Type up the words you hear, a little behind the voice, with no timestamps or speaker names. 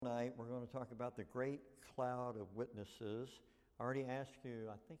to talk about the great cloud of witnesses. I already asked you,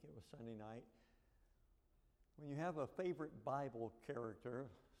 I think it was Sunday night, when you have a favorite Bible character,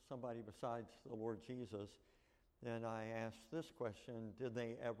 somebody besides the Lord Jesus, then I asked this question, did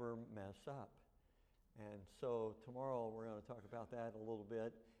they ever mess up? And so tomorrow we're going to talk about that a little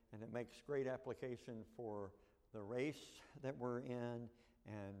bit, and it makes great application for the race that we're in,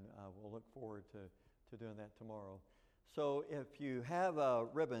 and we'll look forward to doing that tomorrow. So if you have a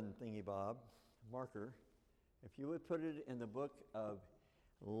ribbon thingy bob, marker, if you would put it in the book of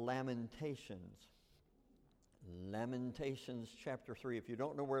Lamentations. Lamentations chapter 3. If you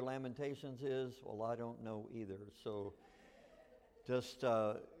don't know where Lamentations is, well, I don't know either. So just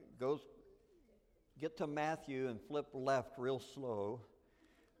get to Matthew and flip left real slow.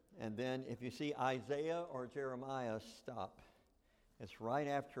 And then if you see Isaiah or Jeremiah, stop. It's right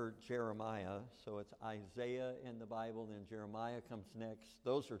after Jeremiah, so it's Isaiah in the Bible, then Jeremiah comes next.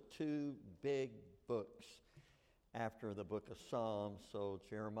 Those are two big books after the book of Psalms. So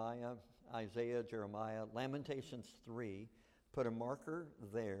Jeremiah, Isaiah, Jeremiah, Lamentations 3. Put a marker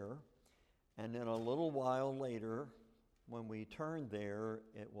there, and then a little while later, when we turn there,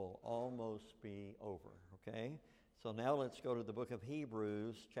 it will almost be over, okay? So now let's go to the book of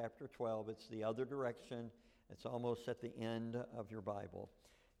Hebrews, chapter 12. It's the other direction. It's almost at the end of your Bible.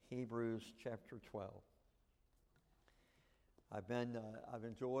 Hebrews chapter 12. I've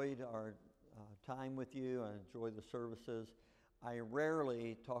enjoyed our time with you. I enjoy the services. I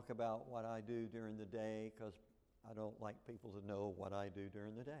rarely talk about what I do during the day because I don't like people to know what I do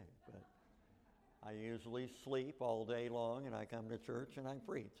during the day. But I usually sleep all day long, and I come to church and I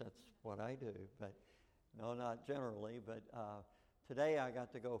preach. That's what I do. But no, not generally. But today I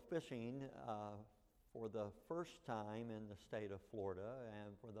got to go fishing for the first time in the state of Florida,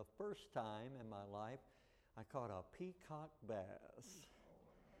 and for the first time in my life, I caught a peacock bass.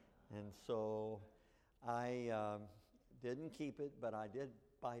 And so I didn't keep it, but I did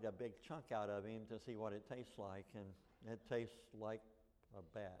bite a big chunk out of him to see what it tastes like, and it tastes like a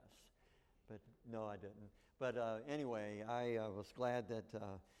bass. But no, I didn't. But anyway, I was glad that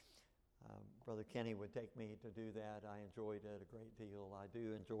Brother Kenny would take me to do that. I enjoyed it a great deal. I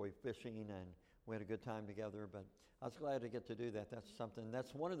do enjoy fishing, and we had a good time together, but I was glad to get to do that.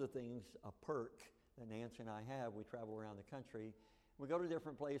 That's one of the things, a perk that Nancy and I have. We travel around the country. We go to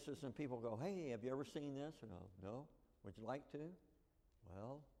different places, and people go, hey, have you ever seen this? Or no. Would you like to?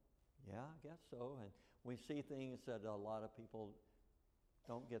 Well, yeah, I guess so. And we see things that a lot of people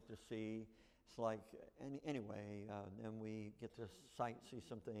don't get to see. It's like, anyway, then we get to sightsee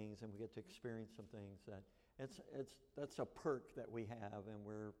some things, and we get to experience some things that that's a perk that we have, and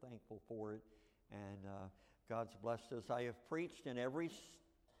we're thankful for it. And God's blessed us. I have preached in every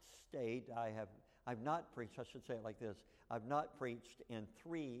state. I've not preached, I should say it like this. I've not preached in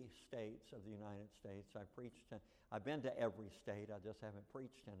 3 states of the United States. I've been to every state. I just haven't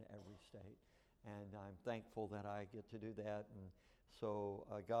preached in every state. And I'm thankful that I get to do that. And so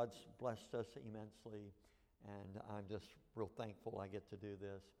God's blessed us immensely. And I'm just real thankful I get to do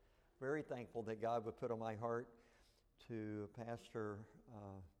this. Very thankful that God would put on my heart to pastor,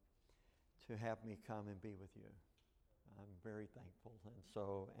 to have me come and be with you. I'm very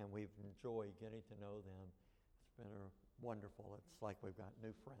thankful. And we've enjoyed getting to know them. It's been wonderful. It's like we've got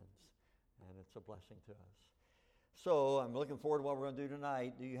new friends, and it's a blessing to us. So I'm looking forward to what we're going to do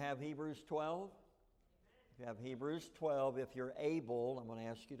tonight. Do you have Hebrews 12? If you have Hebrews 12, if you're able, I'm going to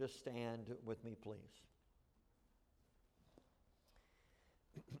ask you to stand with me, please.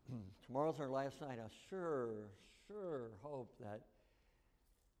 Tomorrow's our last night. I sure hope that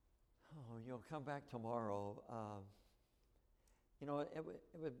you'll come back tomorrow. It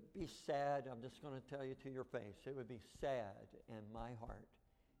would be sad. I'm just going to tell you to your face. It would be sad in my heart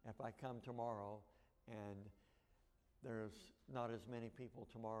if I come tomorrow and there's not as many people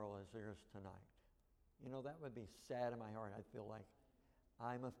tomorrow as there is tonight. That would be sad in my heart. I'd feel like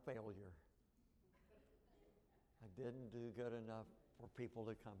I'm a failure. I didn't do good enough for people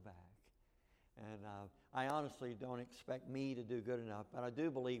to come back. And I honestly don't expect me to do good enough, but I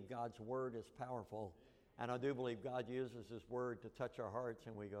do believe God's Word is powerful. And I do believe God uses His Word to touch our hearts,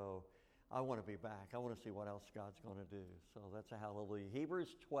 and we go, I want to be back. I want to see what else God's going to do. So that's a hallelujah.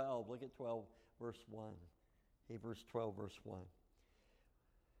 Hebrews 12, look at 12, verse 1. Hebrews 12, verse 1.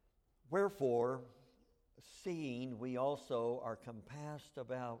 Wherefore, seeing we also are compassed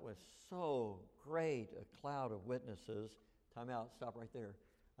about with so great a cloud of witnesses. Time out, stop right there.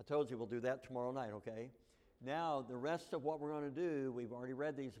 I told you we'll do that tomorrow night, okay? Now, the rest of what we're going to do, we've already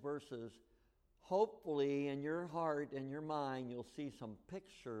read these verses. Hopefully, in your heart and your mind, you'll see some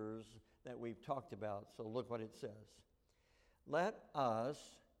pictures that we've talked about. So look what it says. Let us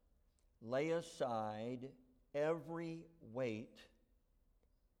lay aside every weight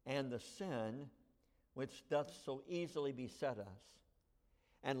and the sin which doth so easily beset us,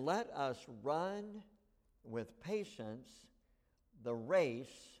 and let us run with patience the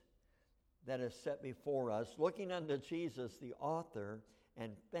race that is set before us, looking unto Jesus, the author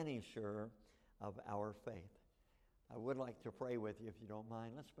and finisher of our faith. I would like to pray with you, if you don't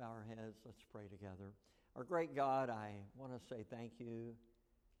mind. Let's bow our heads. Let's pray together. Our great God, I want to say thank you.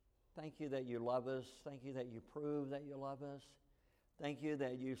 Thank you that you love us. Thank you that you prove that you love us. Thank you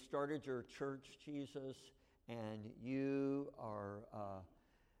that you started your church, Jesus, and you are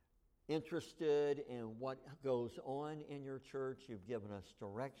interested in what goes on in your church. You've given us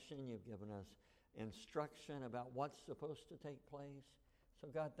direction. You've given us instruction about what's supposed to take place. So,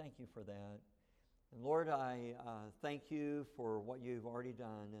 God, thank you for that. And, Lord, I thank you for what you've already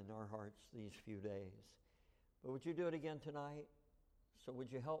done in our hearts these few days. But would you do it again tonight? So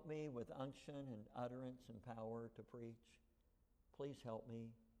would you help me with unction and utterance and power to preach? Please help me.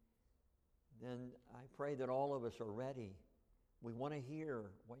 Then I pray that all of us are ready. We want to hear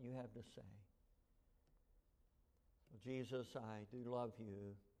what you have to say. So Jesus, I do love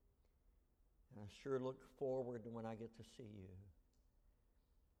you. And I sure look forward to when I get to see you.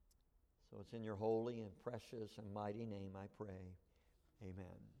 So it's in your holy and precious and mighty name I pray.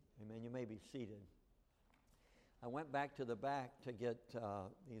 Amen. Amen. You may be seated. I went back to the back to get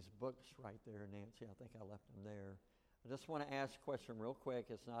these books right there, Nancy. I think I left them there. I just want to ask a question real quick.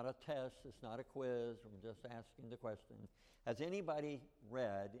 It's not a test. It's not a quiz. I'm just asking the question. Has anybody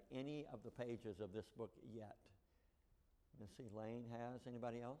read any of the pages of this book yet? Missy Lane has.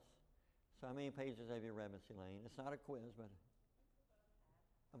 Anybody else? So how many pages have you read, Missy Lane? It's not a quiz, but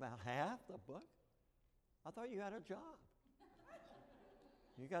about half the book? I thought you had a job.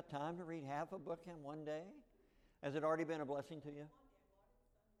 You got time to read half a book in one day? Has it already been a blessing to you?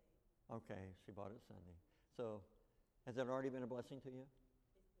 Okay, she bought it Sunday. So, has it already been a blessing to you?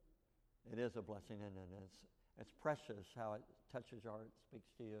 It is a blessing, and it's precious how it touches your heart, speaks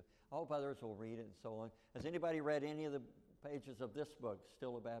to you. I hope others will read it and so on. Has anybody read any of the pages of this book,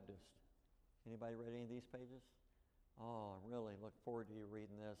 Still a Baptist? Anybody read any of these pages? Oh, I really look forward to you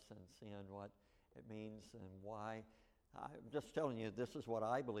reading this and seeing what it means and why. I'm just telling you, this is what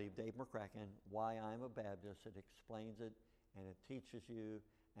I believe, Dave McCracken, why I'm a Baptist. It explains it, and it teaches you,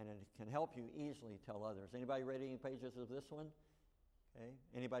 and it can help you easily tell others. Anybody read any pages of this one? Okay.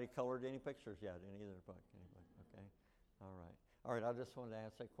 Anybody colored any pictures yet in either book? Anybody? Okay. All right. All right, I just wanted to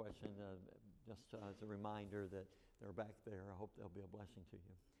ask that question just as a reminder that they're back there. I hope they'll be a blessing to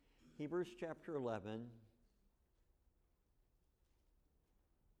you. Hebrews chapter 11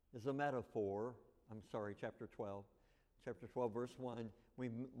 is a metaphor. Chapter 12. Chapter 12, verse 1,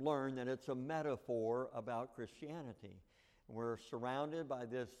 we learn that it's a metaphor about Christianity. We're surrounded by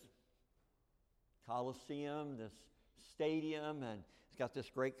this Colosseum, this stadium, and it's got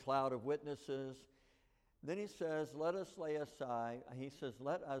this great cloud of witnesses. Then he says, let us lay aside, he says,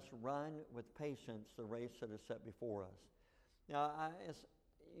 let us run with patience the race that is set before us. Now,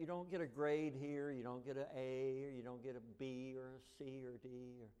 you don't get a grade here, you don't get an A, or you don't get a B, or a C, or D,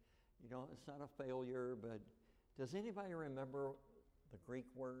 or you don't. It's not a failure, but does anybody remember the Greek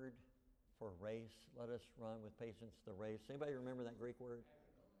word for race? Let us run with patience the race. Anybody remember that Greek word?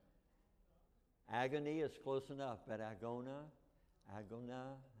 Agony is close enough, but agona,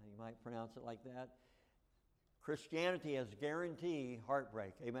 you might pronounce it like that. Christianity has guaranteed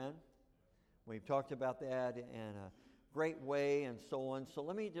heartbreak. Amen? We've talked about that in a great way and so on. So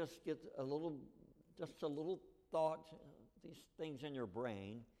let me just get a little thought, these things in your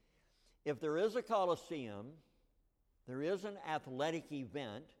brain. If there is a Colosseum, there is an athletic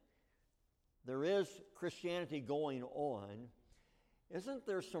event, there is Christianity going on, isn't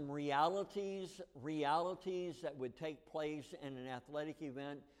there some realities that would take place in an athletic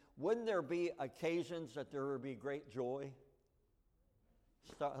event? Wouldn't there be occasions that there would be great joy?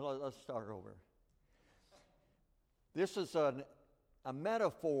 Let's start over. This is a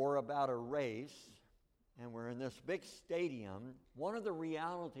metaphor about a race, and we're in this big stadium. One of the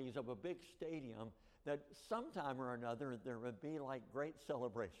realities of a big stadium that sometime or another there would be like great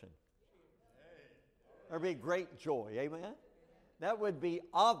celebration. There'd be great joy, amen? That would be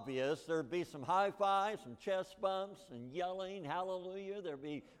obvious. There'd be some high fives, some chest bumps, and yelling, hallelujah. There'd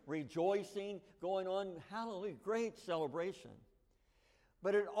be rejoicing going on, hallelujah, great celebration.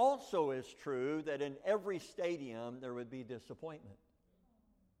 But it also is true that in every stadium there would be disappointment.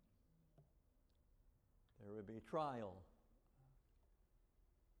 There would be trial,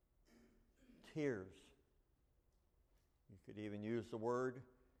 tears. You could even use the word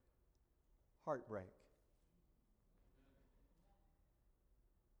heartbreak.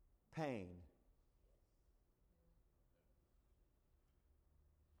 pain.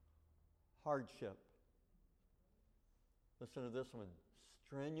 Hardship. Listen to this one.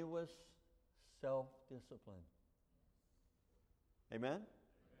 Strenuous self-discipline. Amen?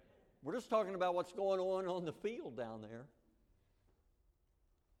 We're just talking about what's going on the field down there.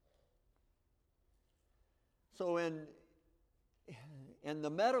 So in the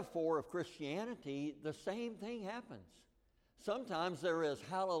metaphor of Christianity, the same thing happens. Sometimes there is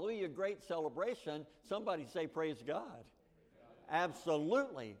hallelujah, great celebration. Somebody say praise God.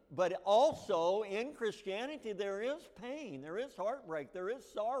 Absolutely. But also in Christianity there is pain, there is heartbreak, there is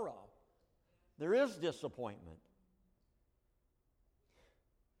sorrow, there is disappointment.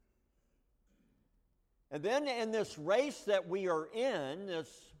 And then in this race that we are in, this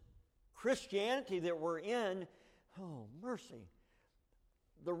Christianity that we're in, oh, mercy.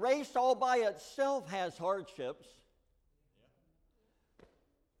 The race all by itself has hardships.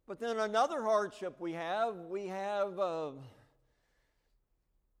 But then another hardship we have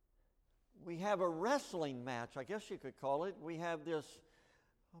a wrestling match, I guess you could call it. We have this,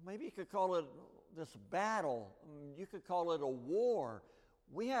 maybe you could call it this battle. You could call it a war.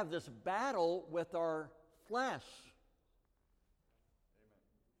 We have this battle with our flesh.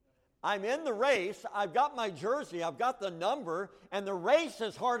 I'm in the race, I've got my jersey, I've got the number, and the race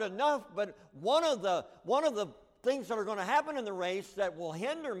is hard enough, but one of the things that are going to happen in the race that will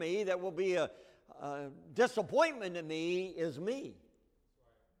hinder me, that will be a disappointment to me, is me.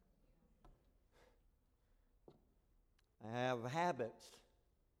 I have habits.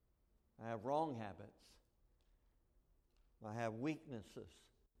 I have wrong habits. I have weaknesses.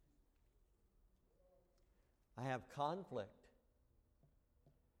 I have conflict.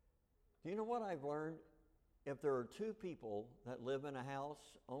 Do you know what I've learned? If there are two people that live in a house,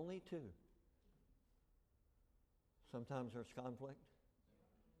 only two, sometimes there's conflict.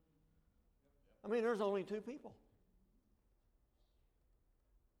 I mean, there's only two people.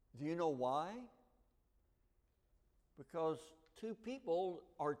 Do you know why? Because two people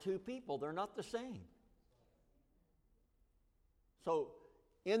are two people. They're not the same. So,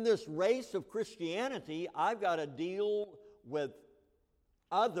 in this race of Christianity, I've got to deal with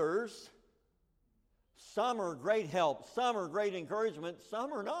others. Some are great help, some are great encouragement,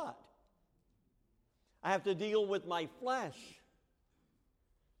 some are not. I have to deal with my flesh.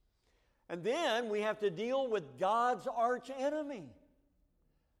 And then we have to deal with God's arch enemy.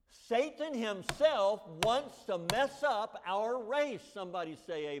 Satan himself wants to mess up our race. Somebody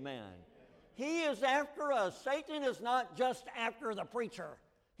say amen. He is after us. Satan is not just after the preacher.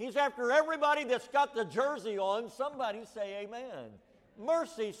 He's after everybody that's got the jersey on. Somebody say amen.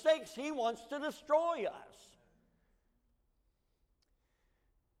 Mercy sakes, he wants to destroy us.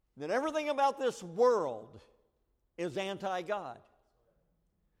 That everything about this world is anti-God.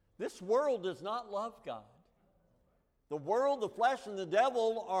 This world does not love God. The world, the flesh, and the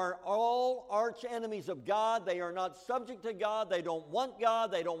devil are all arch enemies of God. They are not subject to God. They don't want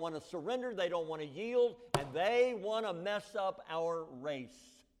God. They don't want to surrender. They don't want to yield. And they want to mess up our race.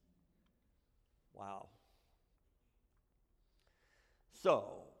 Wow.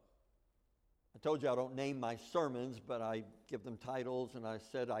 So, I told you I don't name my sermons, but I give them titles, and I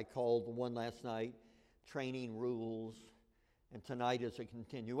said I called the one last night, Training Rules, and tonight is a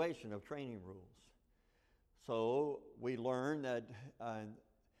continuation of Training Rules. So, we learned that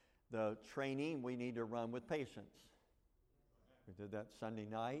the training we need to run with patience. We did that Sunday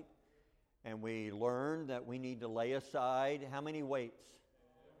night, and we learned that we need to lay aside how many weights?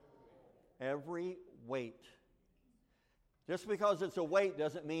 Every weight. Just because it's a weight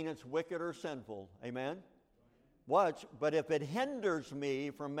doesn't mean it's wicked or sinful. Amen? Watch, but if it hinders me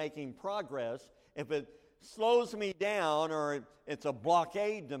from making progress, if it slows me down or it's a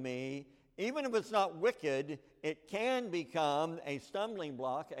blockade to me, even if it's not wicked, it can become a stumbling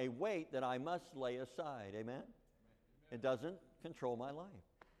block, a weight that I must lay aside. Amen? It doesn't control my life.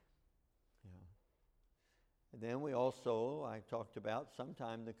 Yeah. And then I talked about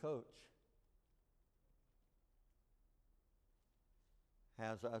sometime the coach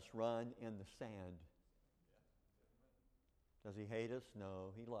has us run in the sand. Does he hate us?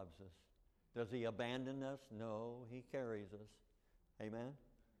 No, he loves us. Does he abandon us? No, he carries us. Amen?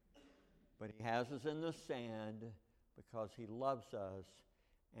 But he has us in the sand because he loves us,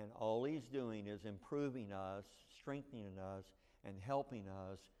 and all he's doing is improving us, strengthening us, and helping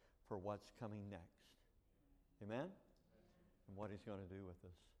us for what's coming next. Amen? And what he's going to do with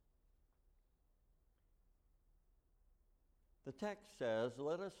us. The text says,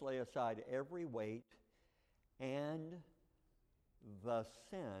 let us lay aside every weight and the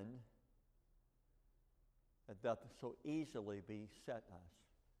sin that doth so easily beset us.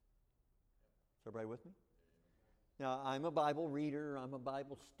 Is everybody with me? Now, I'm a Bible reader. I'm a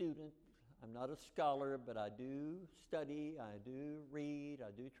Bible student. I'm not a scholar, but I do study. I do read. I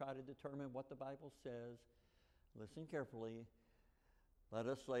do try to determine what the Bible says. Listen carefully. Let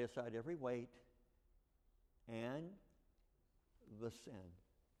us lay aside every weight and the sin.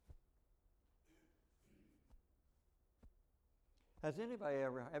 Have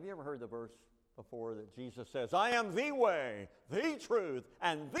you ever heard the verse before that Jesus says, I am the way, the truth,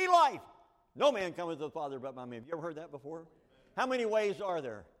 and the life. No man cometh to the Father but by me. Have you ever heard that before? How many ways are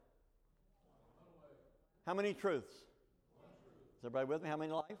there? How many truths? Is everybody with me? How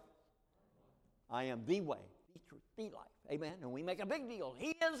many life? I am the way, the truth, the life. Amen. And we make a big deal.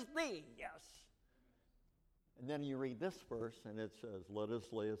 He is the, yes. And then you read this verse and it says, let us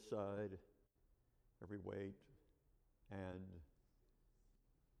lay aside every weight and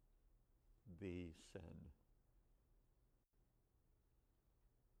the sin.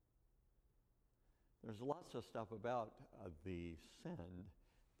 There's lots of stuff about the sin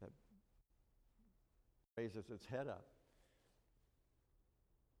that raises its head up.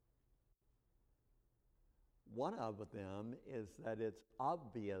 One of them is that it's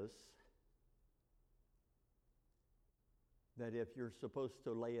obvious that if you're supposed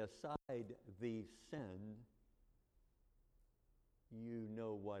to lay aside the sin, you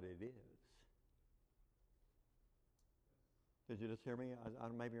know what it is. Did you just hear me?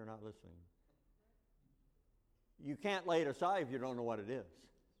 Maybe you're not listening. You can't lay it aside if you don't know what it is.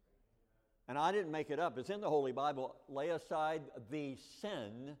 And I didn't make it up. It's in the Holy Bible. Lay aside the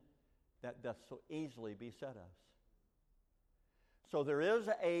sin that doth so easily beset us. So there is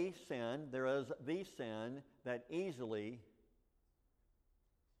a sin, there is the sin that easily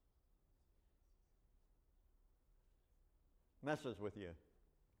messes with you,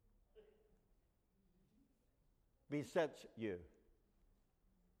 besets you,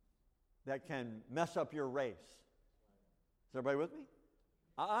 that can mess up your race. Is everybody with me?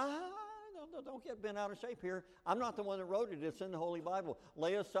 Don't get bent out of shape here. I'm not the one that wrote it. It's in the Holy Bible.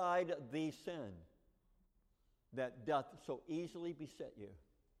 Lay aside the sin that doth so easily beset you.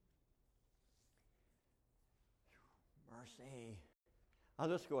 Mercy. I'll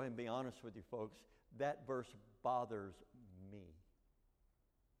just go ahead and be honest with you, folks. That verse bothers me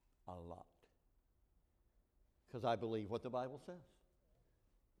a lot. Because I believe what the Bible says.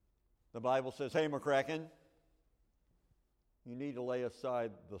 The Bible says, hey, McCracken, you need to lay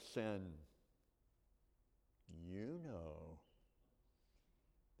aside the sin you know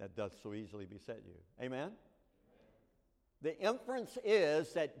that doth so easily beset you. Amen? Amen? The inference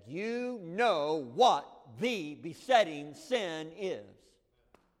is that you know what the besetting sin is.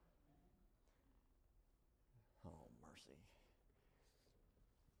 Oh, mercy.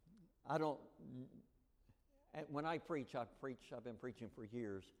 When I preach, I've been preaching for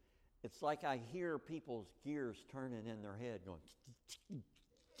years. It's like I hear people's gears turning in their head going,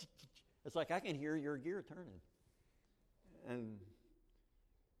 it's like I can hear your gear turning. And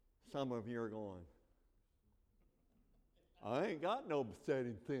some of you are going, I ain't got no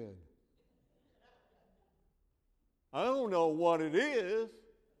besetting sin. I don't know what it is.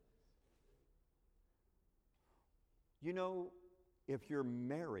 You know, if you're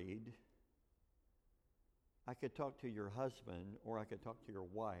married, I could talk to your husband or I could talk to your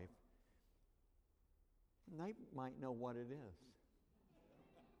wife, and they might know what it is.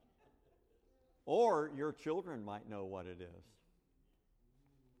 Or your children might know what it is.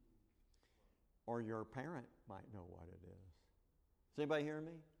 Or your parent might know what it is. Is anybody hearing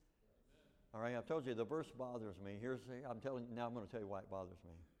me? All right, I've told you the verse bothers me. I'm going to tell you why it bothers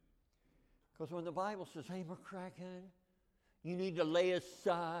me. Because when the Bible says, hey, McCracken, you need to lay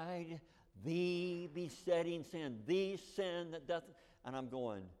aside the besetting sin, the sin that doth, and I'm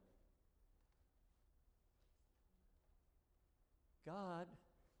going, God,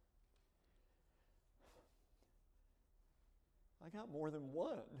 I got more than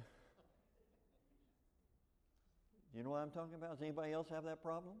one. You know what I'm talking about? Does anybody else have that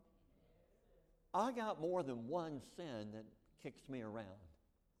problem? I got more than one sin that kicks me around,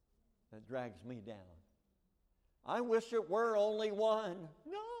 that drags me down. I wish it were only one.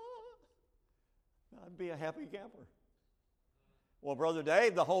 No, I'd be a happy camper. Well, Brother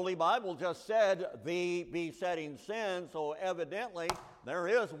Dave, the Holy Bible just said the besetting sin, so evidently there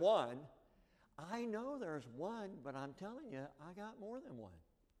is one. I know there's one, but I'm telling you, I got more than one.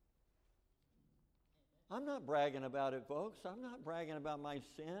 I'm not bragging about it, folks. I'm not bragging about my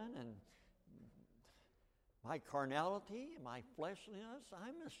sin and my carnality and my fleshliness.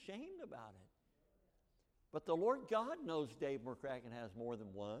 I'm ashamed about it. But the Lord God knows Dave McCracken has more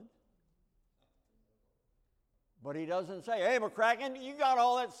than one. But he doesn't say, hey, McCracken, you got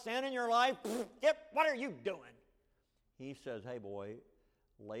all that sin in your life. What are you doing? He says, hey, boy,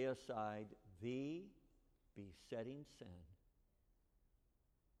 lay aside the besetting sin.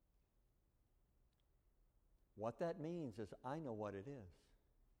 What that means is I know what it is.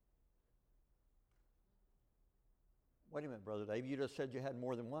 Wait a minute, Brother Dave. You just said you had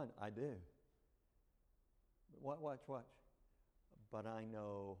more than one. I do. Watch. But I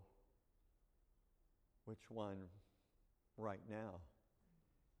know which one right now.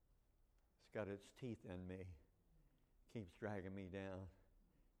 It's got its teeth in me. Keeps dragging me down.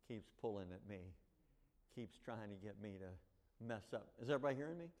 Keeps pulling at me. Keeps trying to get me to mess up. Is everybody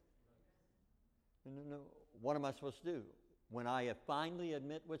hearing me? No. What am I supposed to do? When I finally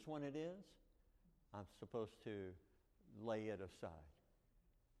admit which one it is, I'm supposed to lay it aside.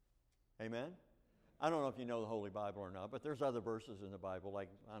 Amen? I don't know if you know the Holy Bible or not, but there's other verses in the Bible, like,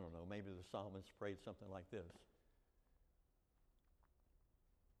 I don't know, maybe the psalmist prayed something like this.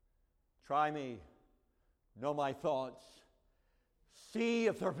 Try me, know my thoughts, see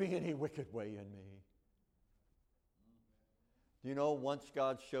if there be any wicked way in me. Do you know once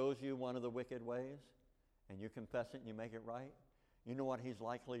God shows you one of the wicked ways, and you confess it and you make it right, you know what he's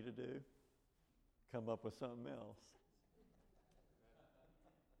likely to do? Come up with something else.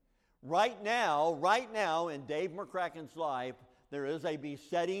 Right now in Dave McCracken's life, there is a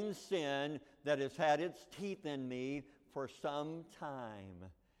besetting sin that has had its teeth in me for some time.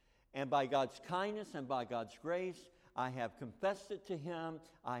 And by God's kindness and by God's grace, I have confessed it to him,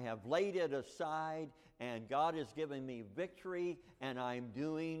 I have laid it aside, and God has given me victory, and I'm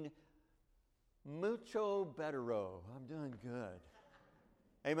doing mucho bettero. I'm doing good.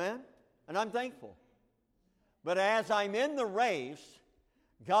 Amen? And I'm thankful. But as I'm in the race,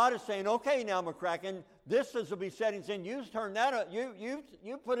 God is saying, okay, now, McCracken, this is a besetting sin. You turn that up.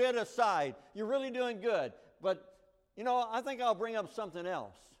 You put it aside. You're really doing good. But, I think I'll bring up something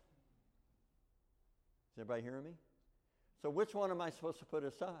else. Is everybody hearing me? So which one am I supposed to put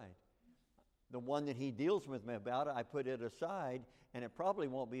aside? The one that he deals with me about, I put it aside, and it probably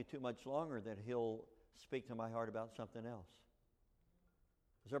won't be too much longer that he'll speak to my heart about something else.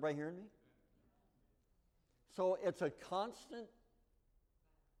 Is everybody hearing me? So it's a constant,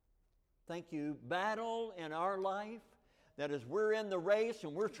 battle in our life that as we're in the race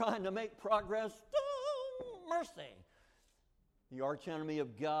and we're trying to make progress, mercy. The archenemy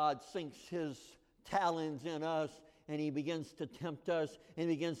of God sinks his talons in us, and he begins to tempt us, and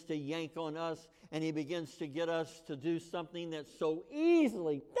he begins to yank on us, and he begins to get us to do something that so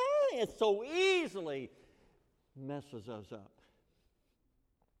easily messes us up.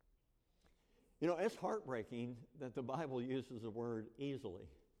 It's heartbreaking that the Bible uses the word easily.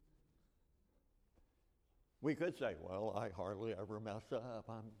 We could say, well, I hardly ever mess up.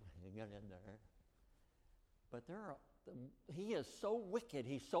 I'm hanging in there. But he is so wicked.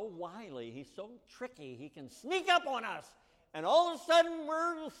 He's so wily. He's so tricky. He can sneak up on us. And all of a sudden,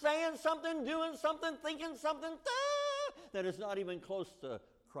 we're saying something, doing something, thinking something that is not even close to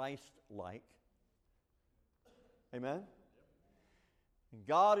Christ-like. Amen?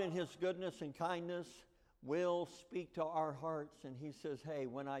 God in his goodness and kindness will speak to our hearts. And he says, hey,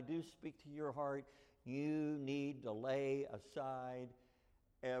 when I do speak to your heart, you need to lay aside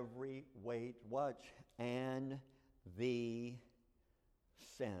every weight, and the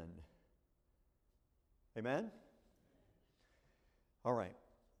sin. Amen? All right.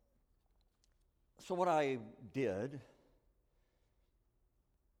 So what I did,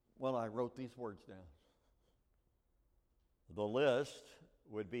 I wrote these words down. The list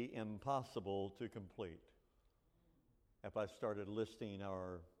would be impossible to complete if I started listing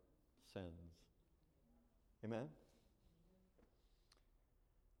our sins. Amen?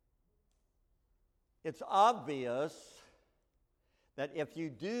 It's obvious that if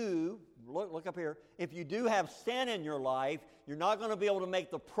you do, look up here, if you do have sin in your life, you're not going to be able to make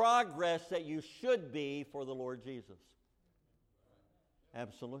the progress that you should be for the Lord Jesus.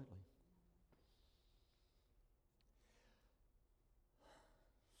 Absolutely.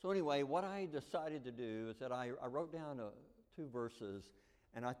 So anyway, what I decided to do is that I wrote down 2 verses,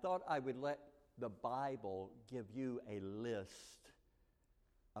 and I thought I would let the Bible give you a list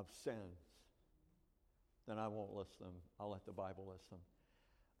of sins. Then I won't list them. I'll let the Bible list them.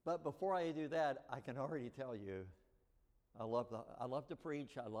 But before I do that, I can already tell you, I love to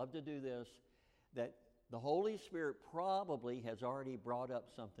preach, I love to do this, that the Holy Spirit probably has already brought up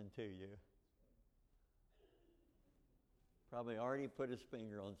something to you. Probably already put his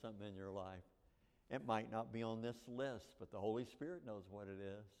finger on something in your life. It might not be on this list, but the Holy Spirit knows what it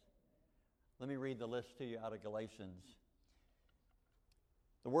is. Let me read the list to you out of Galatians.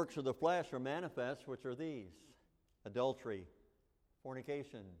 The works of the flesh are manifest, which are these: adultery,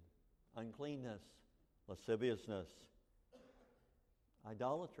 fornication, uncleanness, lasciviousness,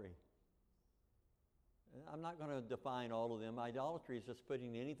 idolatry. I'm not going to define all of them. Idolatry is just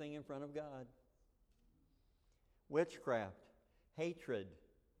putting anything in front of God. Witchcraft, hatred,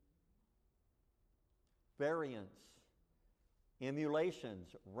 variance,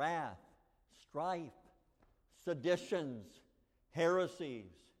 emulations, wrath, strife, seditions,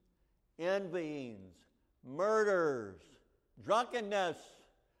 heresies, envyings, murders, drunkenness,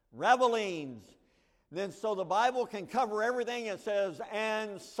 revelings. Then so the Bible can cover everything. It says,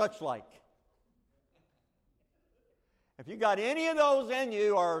 and such like. If you got any of those in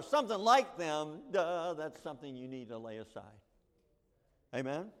you or something like them, that's something you need to lay aside.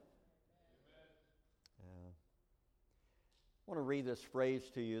 Amen? Yeah. I want to read this phrase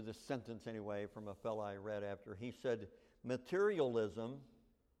to you, this sentence anyway, from a fellow I read after. He said, materialism,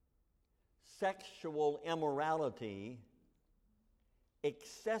 sexual immorality,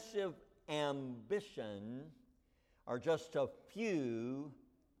 excessive ambition are just a few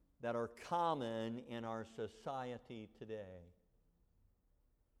that are common in our society today.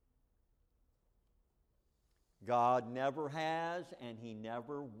 God never has and He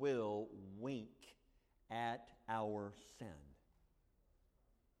never will wink at our sin.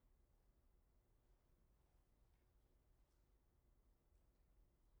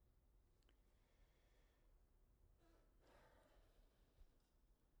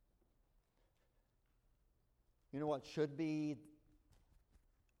 You know what should be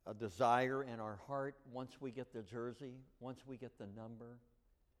a desire in our heart once we get the jersey, once we get the number?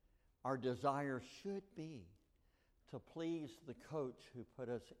 Our desire should be to please the coach who put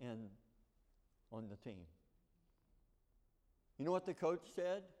us in on the team. You know what the coach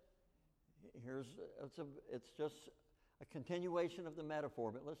said? It's just a continuation of the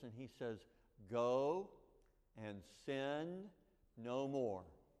metaphor, but listen, he says, go and sin no more.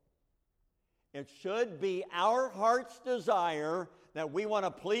 It should be our heart's desire that we want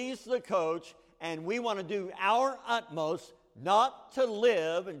to please the coach and we want to do our utmost not to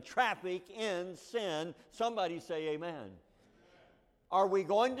live and traffic in sin. Somebody say amen. Are we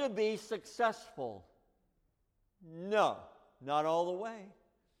going to be successful? No, not all the way.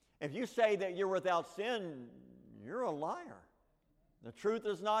 If you say that you're without sin, you're a liar. The truth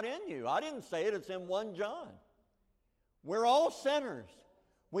is not in you. I didn't say it, it's in 1 John. We're all sinners.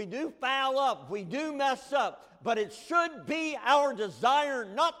 We do foul up, we do mess up, but it should be our desire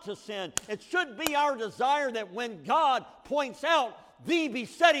not to sin. It should be our desire that when God points out the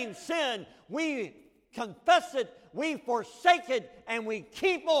besetting sin, we confess it, we forsake it, and we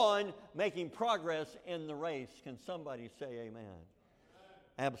keep on making progress in the race. Can somebody say amen?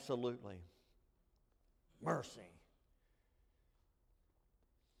 Absolutely. Mercy.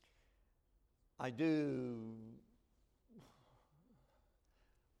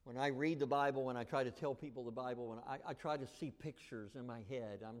 When I read the Bible, when I try to tell people the Bible, when I try to see pictures in my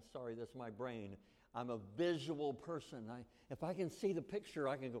head. I'm sorry, that's my brain. I'm a visual person. If I can see the picture,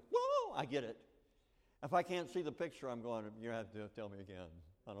 I can go, whoa, I get it. If I can't see the picture, I'm going, you have to tell me again.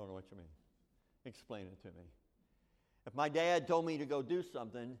 I don't know what you mean. Explain it to me. If my dad told me to go do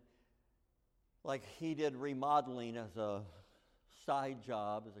something, like he did remodeling as a side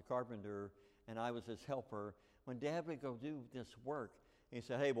job, as a carpenter, and I was his helper, when Dad would go do this work, he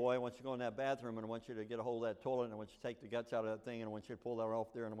said, hey, boy, I want you to go in that bathroom, and I want you to get a hold of that toilet, and I want you to take the guts out of that thing, and I want you to pull that off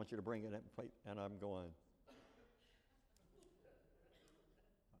there, and I want you to bring it in. And I'm going,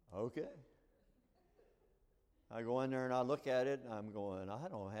 okay. I go in there, and I look at it, and I'm going, I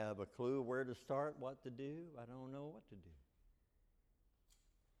don't have a clue where to start, what to do. I don't know what to do.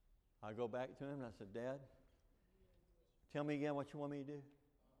 I go back to him, and I said, Dad, tell me again what you want me to do.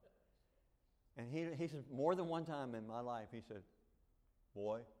 And he said, more than one time in my life, he said,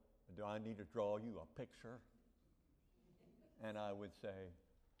 boy, do I need to draw you a picture? And I would say,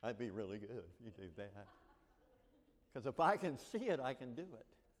 that'd be really good if you do that. Because if I can see it, I can do it.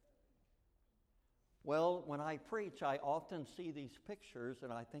 Well, when I preach, I often see these pictures,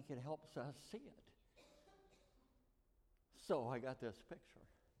 and I think it helps us see it. So I got this picture.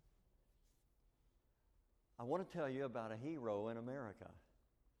 I want to tell you about a hero in America.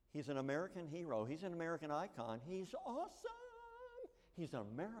 He's an American hero. He's an American icon. He's awesome. He's an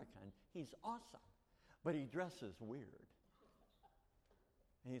American. He's awesome. But he dresses weird.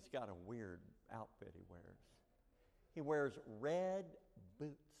 And he's got a weird outfit he wears. He wears red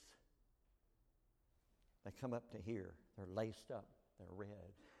boots. They come up to here. They're laced up. They're red.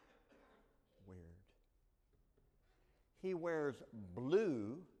 Weird. He wears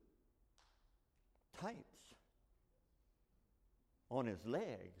blue tights on his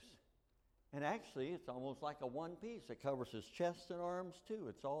legs And actually, it's almost like a one piece. It covers his chest and arms too.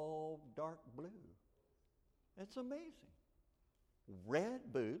 It's all dark blue. It's amazing.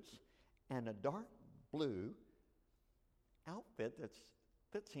 Red boots and a dark blue outfit that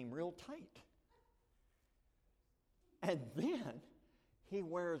fits him real tight. And then he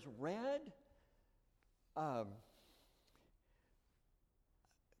wears red.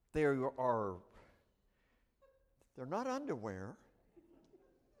 They're not underwear,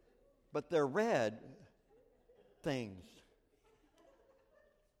 but they're red things.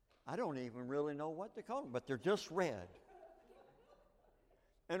 I don't even really know what to call them, but they're just red.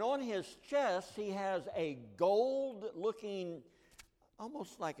 And on his chest, he has a gold-looking,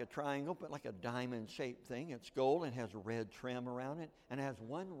 almost like a triangle, but like a diamond-shaped thing. It's gold and has a red trim around it, and has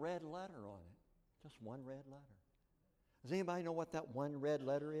one red letter on it. Just one red letter. Does anybody know what that one red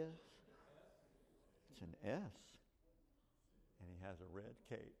letter is? It's an S. And he has a red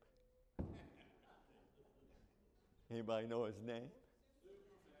cape. Anybody know his name?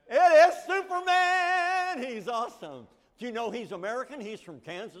 It is Superman! He's awesome. Do you know he's American? He's from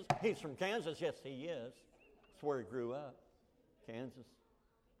Kansas. He's from Kansas. Yes, he is. That's where he grew up. Kansas.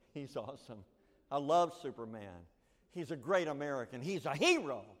 He's awesome. I love Superman. He's a great American. He's a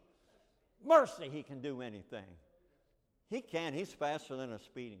hero. Mercy, he can do anything. He can. He's faster than a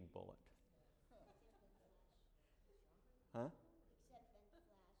speeding bullet. Huh?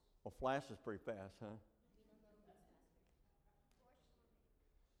 Well, Flash is pretty fast, huh?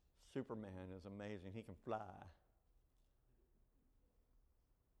 Superman is amazing. He can fly.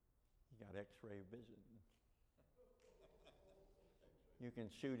 He got X-ray vision. You can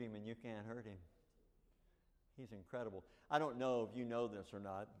shoot him and you can't hurt him. He's incredible. I don't know if you know this or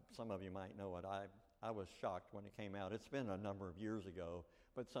not. Some of you might know it. I was shocked when it came out. It's been a number of years ago,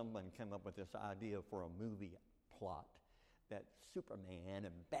 but someone came up with this idea for a movie plot that Superman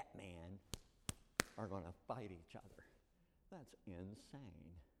and Batman are going to fight each other. That's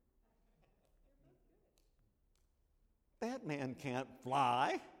insane. Batman can't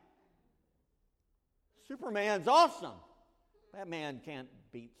fly. Superman's awesome. Batman can't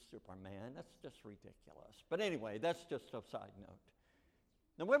beat Superman. That's just ridiculous. But anyway, that's just a side note.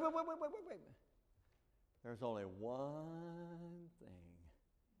 Now, wait. There's only one thing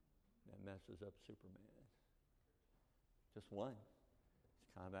that messes up Superman. Just one.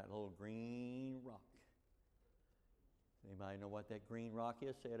 It's kind of that little green rock. Anybody know what that green rock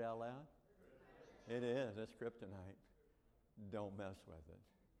is? Say it out loud. It is. It's kryptonite. Don't mess with it.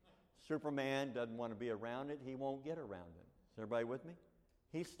 Superman doesn't want to be around it. He won't get around it. Is everybody with me?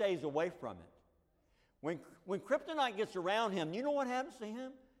 He stays away from it. When kryptonite gets around him, you know what happens to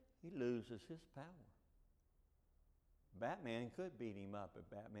him? He loses his power. Batman could beat him up if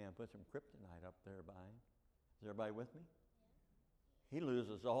Batman put some kryptonite up there by him. Is everybody with me? He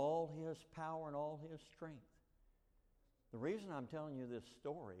loses all his power and all his strength. The reason I'm telling you this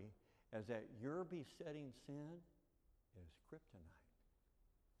story is that your besetting sin is kryptonite.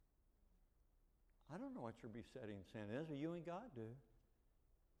 I don't know what your besetting sin is, but you and God do.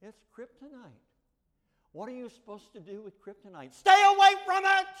 It's kryptonite. What are you supposed to do with kryptonite? Stay away from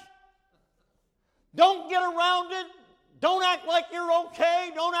it! Don't get around it. Don't act like you're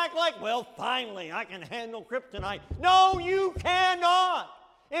okay. Don't act like, well, finally, I can handle kryptonite. No, you cannot.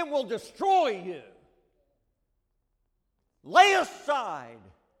 It will destroy you. Lay aside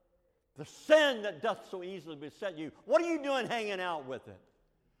the sin that doth so easily beset you. What are you doing hanging out with it?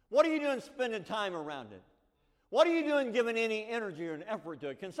 What are you doing spending time around it? What are you doing giving any energy or an effort to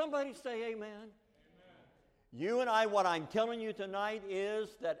it? Can somebody say amen? Amen. You and I, what I'm telling you tonight is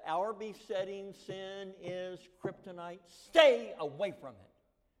that our besetting sin is kryptonite. Stay away from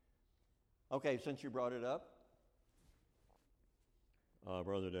it. Okay, since you brought it up,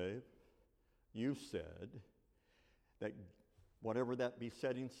 Brother Dave, you said that whatever that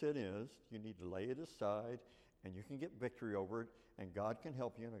besetting sin is, you need to lay it aside and you can get victory over it and God can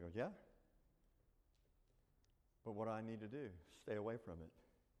help you. And I go, yeah. But what do I need to do? Stay away from it.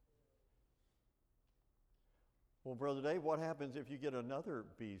 Well, Brother Dave, what happens if you get another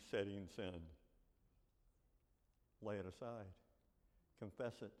besetting sin? Lay it aside.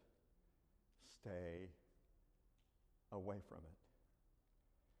 Confess it. Stay away from it.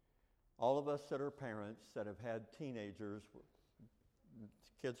 All of us that are parents that have had teenagers,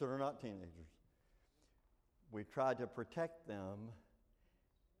 kids that are not teenagers, we tried to protect them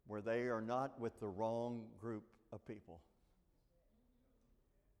where they are not with the wrong group of people.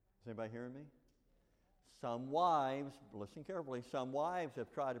 Is anybody hearing me? Some wives, listen carefully, some wives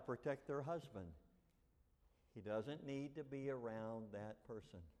have tried to protect their husband. He doesn't need to be around that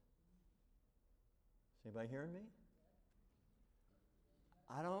person. Is anybody hearing me?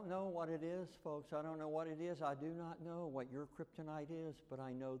 I don't know what it is, folks. I don't know what it is. I do not know what your kryptonite is, but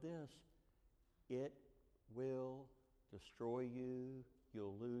I know this. It will destroy you.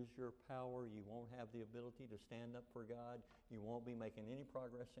 You'll lose your power. You won't have the ability to stand up for God. You won't be making any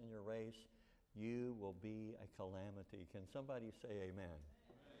progress in your race. You will be a calamity. Can somebody say amen? Amen.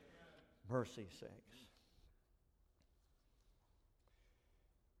 Mercy sakes.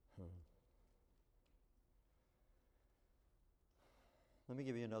 Let me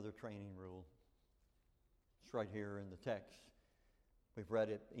give you another training rule. It's right here in the text. We've read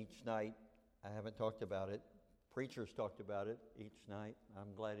it each night. I haven't talked about it. Preachers talked about it each night.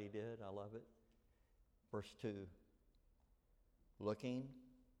 I'm glad he did. I love it. Verse 2. Looking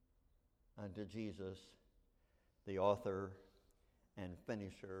unto Jesus, the author and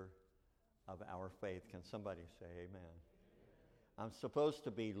finisher of our faith. Can somebody say amen? I'm supposed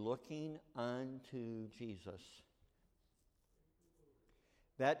to be looking unto Jesus.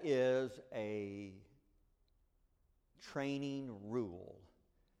 That is a training rule.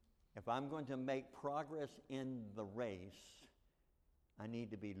 If I'm going to make progress in the race, I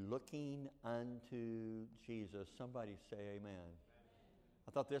need to be looking unto Jesus. Somebody say amen.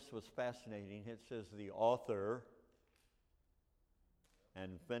 I thought this was fascinating. It says the author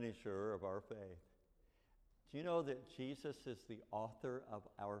and finisher of our faith. Do you know that Jesus is the author of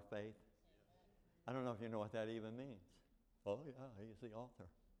our faith? I don't know if you know what that even means. Oh, yeah, he's the author.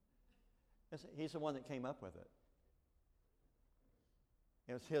 He's the one that came up with it.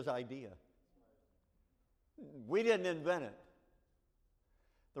 It was his idea. We didn't invent it.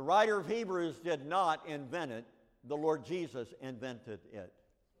 The writer of Hebrews did not invent it. The Lord Jesus invented it.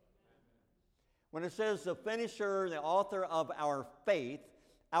 When it says the finisher, the author of our faith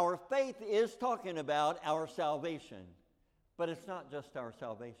is talking about our salvation. But it's not just our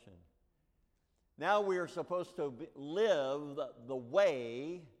salvation. Now we are supposed to live the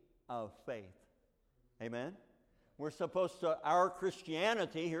way of faith. Amen? We're supposed to, our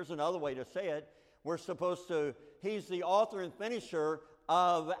Christianity, here's another way to say it, he's the author and finisher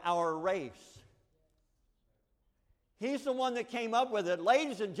of our race. He's the one that came up with it.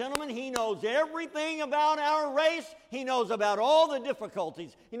 Ladies and gentlemen, he knows everything about our race. He knows about all the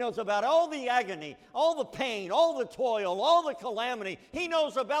difficulties. He knows about all the agony, all the pain, all the toil, all the calamity. He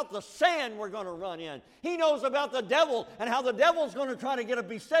knows about the sand we're going to run in. He knows about the devil and how the devil's going to try to get a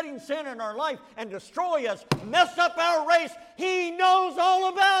besetting sin in our life and destroy us, mess up our race. He knows all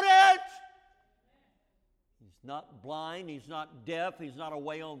about it. He's not blind. He's not deaf. He's not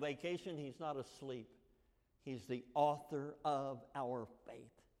away on vacation. He's not asleep. He's the author of our faith.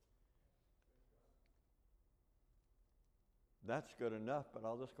 That's good enough, but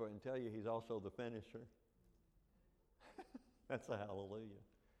I'll just go ahead and tell you he's also the finisher. That's a hallelujah.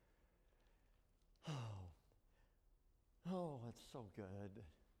 Oh, it's so good.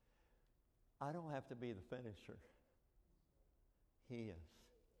 I don't have to be the finisher. He is.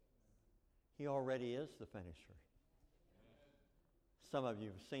 He already is the finisher. Some of you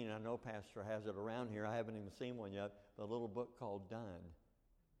have seen it. I know Pastor has it around here. I haven't even seen one yet. The little book called Done.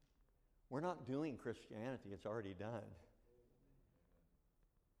 We're not doing Christianity. It's already done.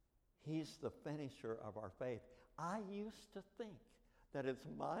 He's the finisher of our faith. I used to think that it's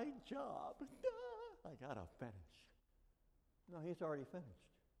my job. I got to finish. No, he's already finished.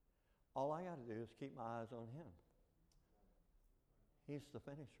 All I got to do is keep my eyes on him. He's the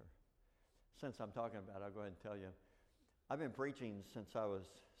finisher. Since I'm talking about it, I'll go ahead and tell you. I've been preaching since I was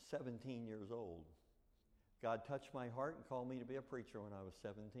 17 years old. God touched my heart and called me to be a preacher when I was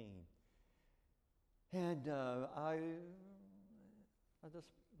 17. And I just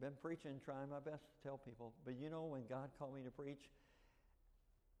been preaching, trying my best to tell people. But you know, when God called me to preach,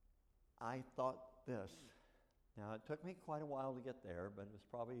 I thought this. Now, it took me quite a while to get there, but it was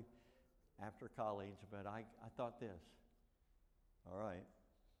probably after college. But I thought this. All right,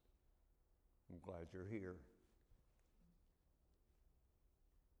 I'm glad you're here.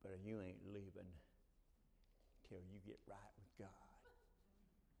 But you ain't leaving till you get right with God.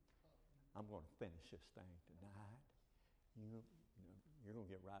 I'm going to finish this thing tonight. You're going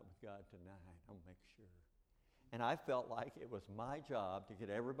to get right with God tonight. I'm going to make sure. And I felt like it was my job to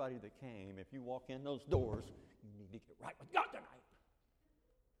get everybody that came. If you walk in those doors, you need to get right with God tonight.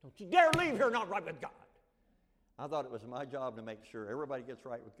 Don't you dare leave here not right with God. I thought it was my job to make sure everybody gets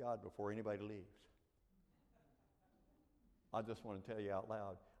right with God before anybody leaves. I just want to tell you out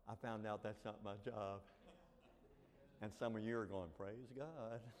loud, I found out that's not my job. And some of you are going, praise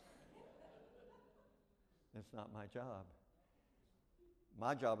God. It's not my job.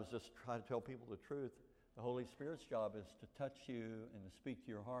 My job is just to try to tell people the truth. The Holy Spirit's job is to touch you and to speak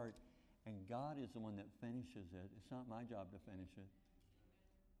to your heart. And God is the one that finishes it. It's not my job to finish it.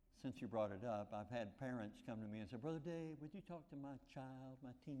 since you brought it up, I've had parents come to me and say, Brother Dave, would you talk to my child, my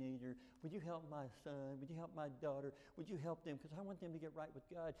teenager? Would you help my son? Would you help my daughter? Would you help them? Because I want them to get right with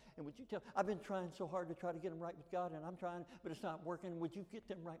God. And would you tell, I've been trying so hard to try to get them right with God, and I'm trying, but it's not working. Would you get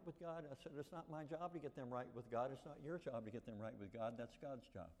them right with God? I said, it's not my job to get them right with God. It's not your job to get them right with God. That's God's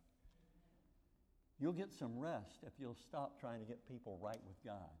job. You'll get some rest if you'll stop trying to get people right with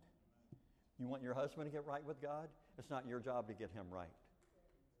God. You want your husband to get right with God? It's not your job to get him right.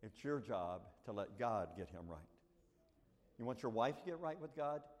 It's your job to let God get him right. You want your wife to get right with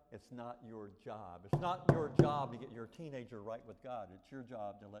God? It's not your job. It's not your job to get your teenager right with God. It's your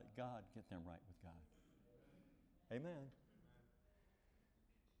job to let God get them right with God. Amen.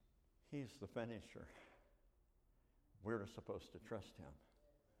 He's the finisher. We're supposed to trust him.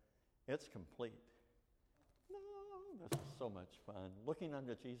 It's complete. No, this is so much fun. Looking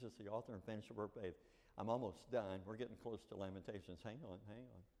unto Jesus, the author and finisher of our faith. I'm almost done. We're getting close to Lamentations. Hang on.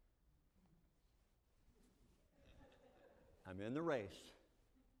 I'm in the race.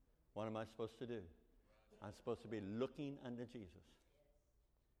 What am I supposed to do? I'm supposed to be looking unto Jesus.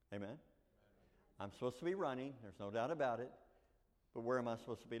 Amen? I'm supposed to be running. There's no doubt about it. But where am I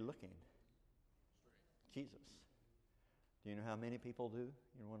supposed to be looking? Jesus. Do you know how many people do?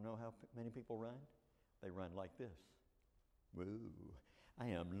 You want to know how many people run? They run like this. Woo. I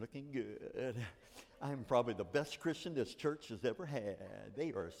am looking good. I'm probably the best Christian this church has ever had.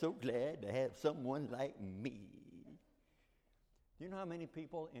 They are so glad to have someone like me. Do you know how many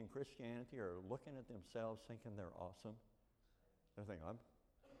people in Christianity are looking at themselves thinking they're awesome? They're thinking,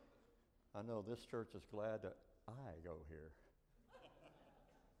 I know this church is glad that I go here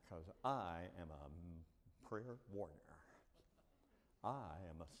because I am a prayer warrior. I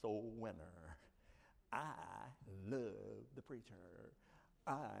am a soul winner. I love the preacher.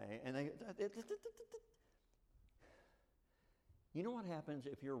 You know what happens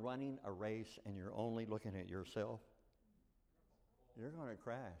if you're running a race and you're only looking at yourself? You're going to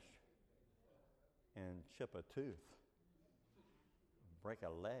crash and chip a tooth, break a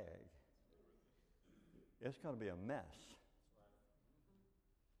leg. It's going to be a mess.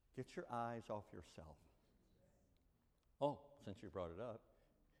 Get your eyes off yourself. Oh, since you brought it up,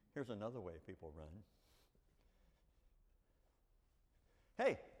 here's another way people run.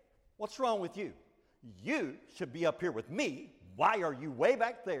 Hey, what's wrong with you? You should be up here with me. Why are you way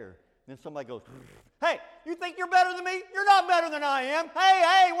back there? Then somebody goes, hey, you think you're better than me? You're not better than I am.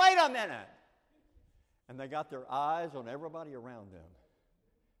 Hey, wait a minute. And they got their eyes on everybody around them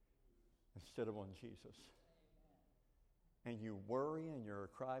instead of on Jesus. And you worry and you're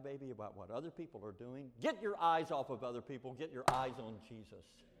a crybaby about what other people are doing. Get your eyes off of other people. Get your eyes on Jesus.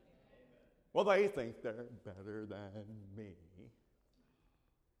 Well, they think they're better than me.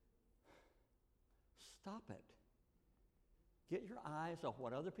 Stop it. Get your eyes off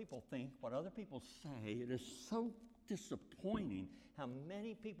what other people think, what other people say. It is so disappointing how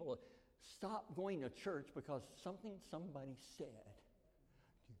many people stop going to church because something somebody said.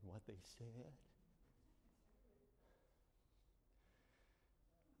 Do you know what they said?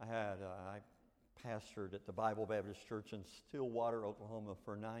 I pastored at the Bible Baptist Church in Stillwater, Oklahoma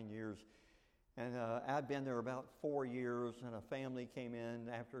for 9 years. And I'd been there about 4 years, and a family came in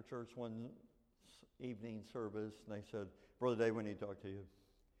after church one evening service, and they said, Brother Dave, we need to talk to you.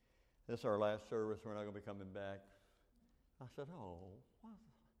 This is our last service. We're not going to be coming back. I said, oh, well,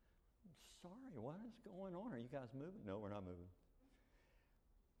 I'm sorry. What is going on? Are you guys moving? No, we're not moving.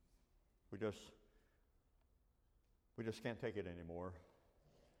 We just can't take it anymore.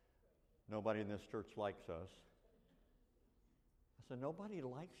 Nobody in this church likes us. I said, nobody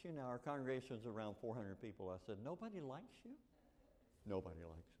likes you? Now, our congregation's around 400 people. I said, nobody likes you? Nobody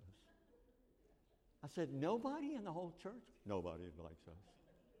likes us. I said, nobody in the whole church? Nobody likes us.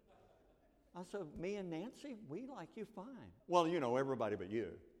 I said, me and Nancy, we like you fine. Well, you know, everybody but you.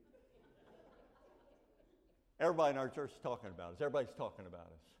 Everybody in our church is talking about us. Everybody's talking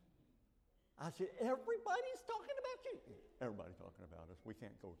about us. I said, everybody's talking about you? Everybody's talking about us. We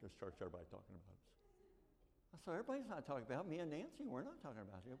can't go to this church, everybody's talking about us. I said, everybody's not talking about me and Nancy. We're not talking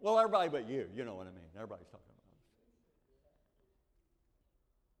about you. Well, everybody but you. You know what I mean. Everybody's talking about us.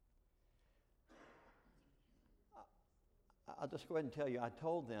 I'll just go ahead and tell you, I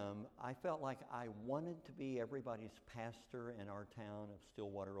told them I felt like I wanted to be everybody's pastor in our town of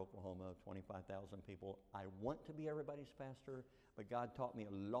Stillwater, Oklahoma, 25,000 people. I want to be everybody's pastor, but God taught me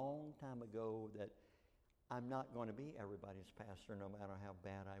a long time ago that I'm not going to be everybody's pastor no matter how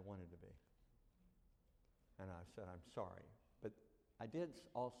bad I wanted to be. And I said, I'm sorry. But I did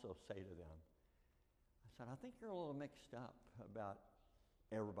also say to them, I said, I think you're a little mixed up about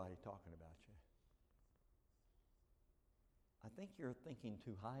everybody talking about you. I think you're thinking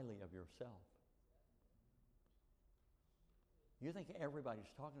too highly of yourself. You think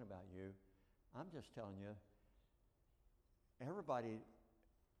everybody's talking about you. I'm just telling you, everybody's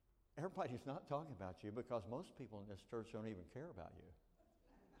not talking about you because most people in this church don't even care about you.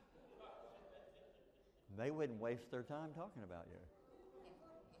 They wouldn't waste their time talking about you.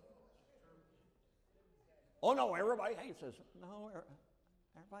 Oh no, everybody hates us. No,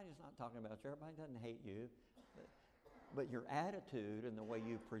 everybody's not talking about you. Everybody doesn't hate you. But your attitude and the way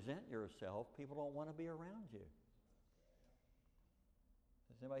you present yourself, people don't want to be around you.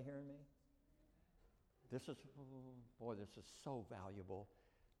 Is anybody hearing me? This is so valuable.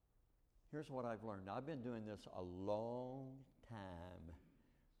 Here's what I've learned. I've been doing this a long time.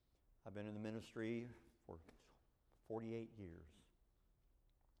 I've been in the ministry for 48 years.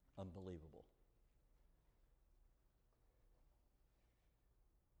 Unbelievable.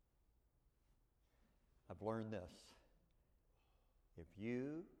 I've learned this. If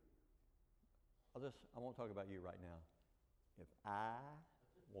you, I won't talk about you right now. If I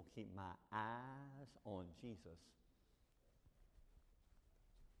will keep my eyes on Jesus,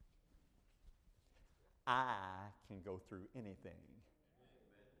 I can go through anything.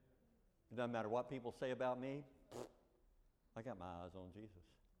 It doesn't matter what people say about me. I got my eyes on Jesus.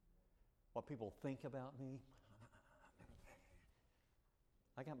 What people think about me,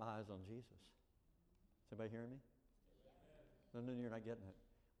 I got my eyes on Jesus. Is anybody hearing me? No, you're not getting it.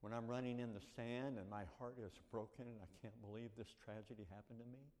 When I'm running in the sand and my heart is broken and I can't believe this tragedy happened to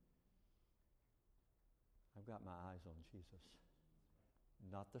me, I've got my eyes on Jesus.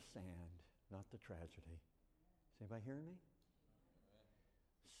 Not the sand, not the tragedy. Is anybody hearing me?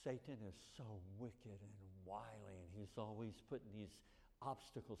 Satan is so wicked and wily, and he's always putting these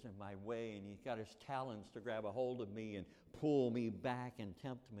obstacles in my way, and he's got his talons to grab a hold of me and pull me back and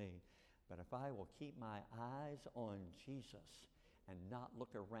tempt me. But if I will keep my eyes on Jesus and not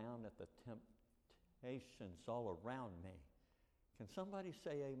look around at the temptations all around me, can somebody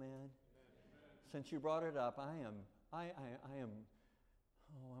say amen? Amen. Since you brought it up, I'm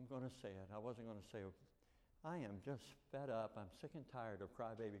going to say it. I wasn't going to say it. I am just fed up. I'm sick and tired of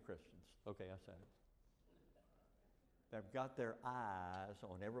crybaby Christians. Okay, I said it. They've got their eyes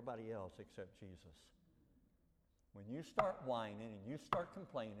on everybody else except Jesus. When you start whining and you start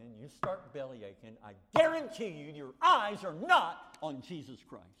complaining, you start belly aching, I guarantee you your eyes are not on Jesus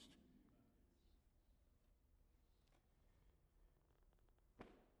Christ.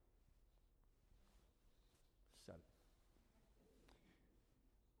 Said it.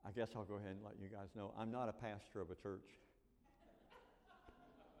 I guess I'll go ahead and let you guys know I'm not a pastor of a church.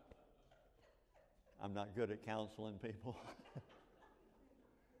 I'm not good at counseling people.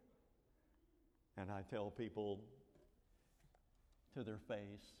 And I tell people to their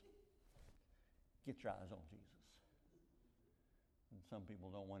face, get your eyes on Jesus. And some people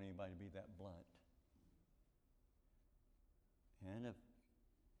don't want anybody to be that blunt. And if,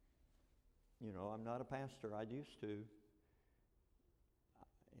 I'm not a pastor. I used to.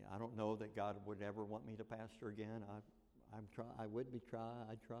 I don't know that God would ever want me to pastor again. I'd try.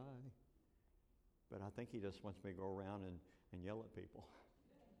 But I think he just wants me to go around and yell at people.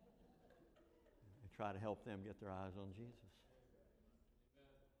 And try to help them get their eyes on Jesus.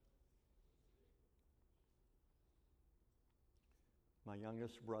 My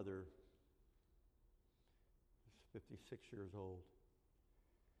youngest brother is 56 years old.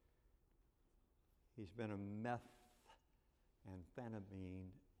 He's been a methamphetamine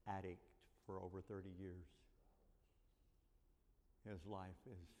addict for over 30 years. His life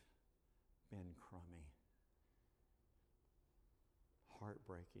has been crummy,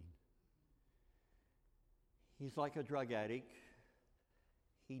 heartbreaking. He's like a drug addict.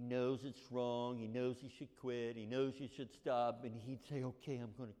 He knows it's wrong. He knows he should quit. He knows he should stop. And he'd say, okay,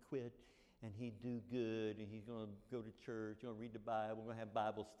 I'm going to quit. And he'd do good. And he's going to go to church. He's going to read the Bible. We're going to have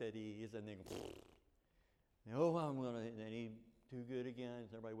Bible studies. And then, and he'd do good again.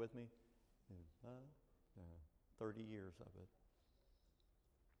 Is everybody with me? 30 years of it.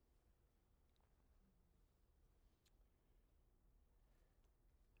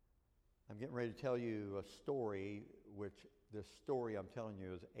 I'm getting ready to tell you a story, which this story I'm telling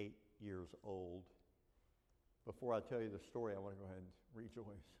you is 8 years old. Before I tell you the story, I want to go ahead and rejoice.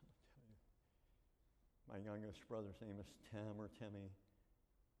 My youngest brother's name is Tim or Timmy.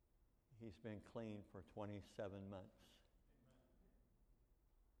 He's been clean for 27 months.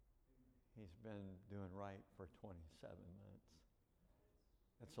 He's been doing right for 27 months.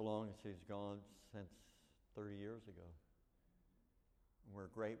 That's the longest he's gone since 30 years ago. We're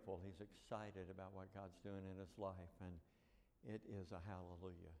grateful. He's excited about what God's doing in his life, and it is a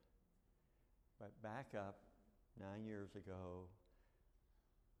hallelujah. But back up 9 years ago,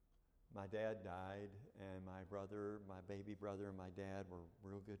 my dad died, and my baby brother and my dad were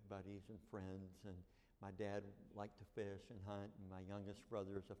real good buddies and friends, and my dad liked to fish and hunt, and my youngest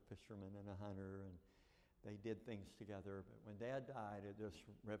brother is a fisherman and a hunter, and they did things together. But when Dad died, it just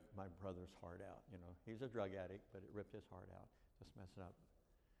ripped my brother's heart out. You know, he's a drug addict, but it ripped his heart out. Just messed it up.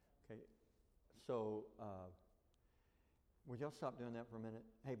 Okay, so would y'all stop doing that for a minute?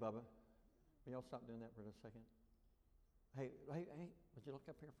 Hey, Bubba, will y'all stop doing that for just a second? Hey, would you look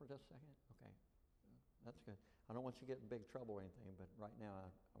up here for just a second? Okay, that's good. I don't want you to get in big trouble or anything, but right now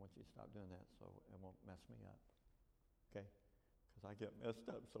I want you to stop doing that so it won't mess me up. Okay? Because I get messed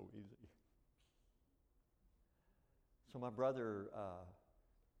up so easy. So my brother,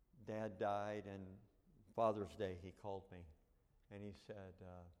 Dad died, and Father's Day he called me, and he said,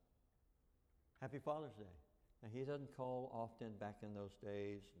 Happy Father's Day. Now he doesn't call often back in those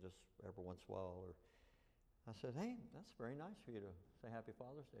days, just every once in a while. I said, hey, that's very nice for you to say Happy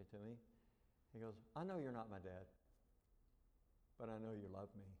Father's Day to me. He goes, I know you're not my dad, but I know you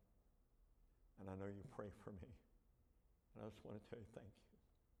love me, and I know you pray for me, and I just want to tell you thank you.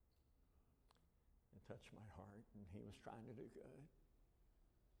 It touched my heart, and he was trying to do good.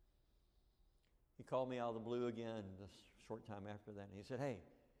 He called me out of the blue again this short time after that, and he said, hey,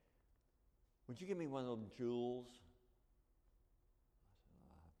 would you give me one of those jewels? I said,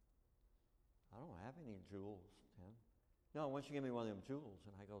 I don't have any jewels, Tim. No, why don't you give me one of them jewels?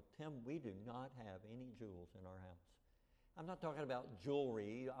 And I go, Tim, we do not have any jewels in our house. I'm not talking about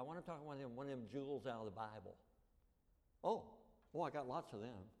jewelry. I want to talk about one of them jewels out of the Bible. Oh, I got lots of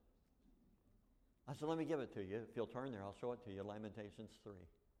them. I said, let me give it to you. If you'll turn there, I'll show it to you. Lamentations 3.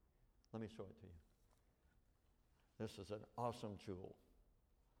 Let me show it to you. This is an awesome jewel.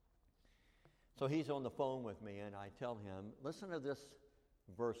 So he's on the phone with me, and I tell him, listen to this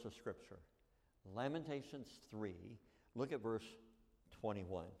verse of Scripture. Lamentations 3, look at verse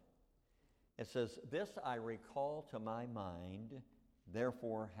 21. It says, this I recall to my mind,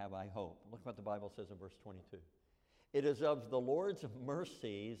 therefore have I hope. Look what the Bible says in verse 22. It is of the Lord's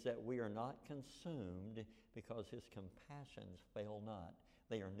mercies that we are not consumed, because his compassions fail not.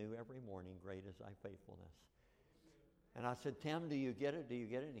 They are new every morning. Great is thy faithfulness. And I said, Tim, do you get it? Do you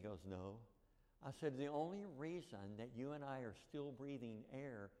get it? And he goes, no. I said, the only reason that you and I are still breathing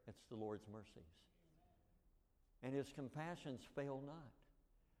air, it's the Lord's mercies. And his compassions fail not.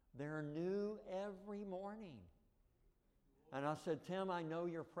 They're new every morning. And I said, Tim, I know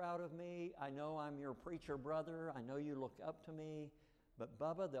you're proud of me. I know I'm your preacher brother. I know you look up to me. But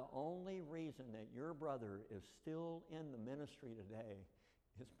Bubba, the only reason that your brother is still in the ministry today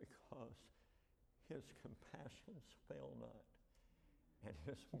is because his compassions fail not. And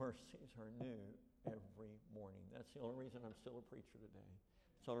his mercies are new every morning. That's the only reason I'm still a preacher today.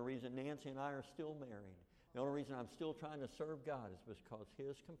 It's the only reason Nancy and I are still married. The only reason I'm still trying to serve God is because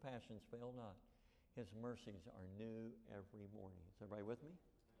his compassions fail not. His mercies are new every morning. Is everybody with me?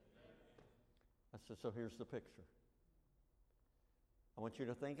 So here's the picture. I want you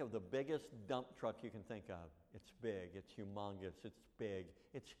to think of the biggest dump truck you can think of. It's big. It's humongous. It's big.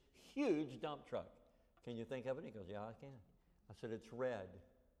 It's huge dump truck. Can you think of it? He goes, yeah, I can. I said, it's red.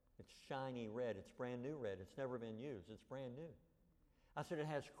 It's shiny red. It's brand new red. It's never been used. It's brand new. I said, it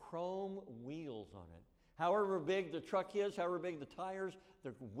has chrome wheels on it. However big the truck is, however big the tires,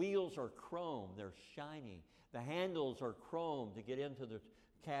 the wheels are chrome. They're shiny. The handles are chrome to get into the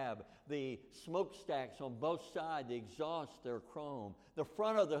cab. The smokestacks on both sides, the exhaust, they're chrome. The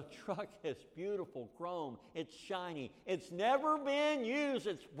front of the truck is beautiful chrome. It's shiny. It's never been used.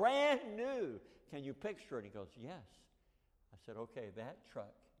 It's brand new. Can you picture it? He goes, yes. I said, okay, that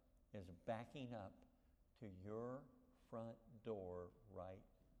truck is backing up to your front door right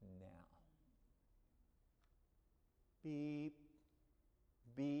now. Beep,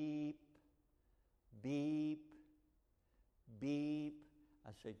 beep, beep, beep.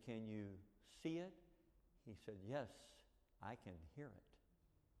 I said, can you see it? He said, yes, I can hear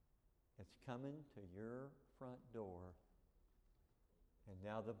it. It's coming to your front door. And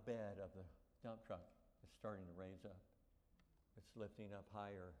now the bed of the dump truck is starting to raise up. It's lifting up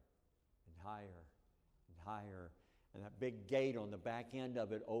higher and higher and higher. And that big gate on the back end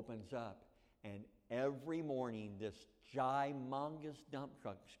of it opens up. And every morning, this gymongous dump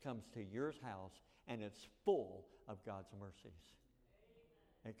truck comes to your house, and it's full of God's mercies.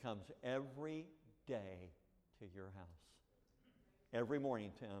 It comes every day to your house. Every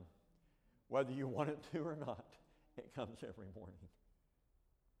morning, Tim. Whether you want it to or not, it comes every morning.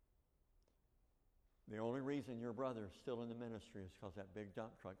 The only reason your brother is still in the ministry is because that big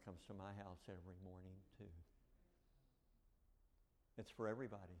dump truck comes to my house every morning, too. It's for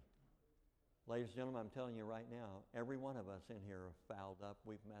everybody. Ladies and gentlemen, I'm telling you right now, every one of us in here have fouled up,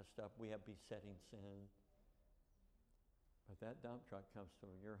 we've messed up, we have besetting sin. But that dump truck comes to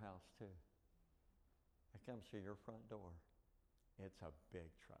your house too. It comes to your front door. It's a big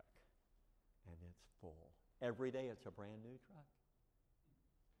truck, and it's full. Every day it's a brand new truck.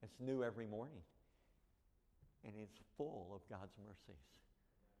 It's new every morning, and it's full of God's mercies.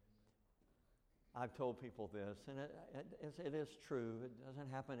 I've told people this, and it is true. It doesn't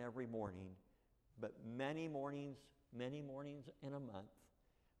happen every morning, but many mornings in a month,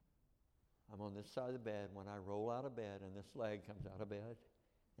 I'm on this side of the bed. When I roll out of bed and this leg comes out of bed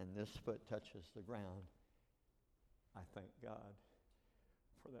and this foot touches the ground, I thank God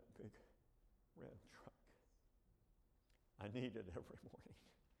for that big red truck. I need it every morning.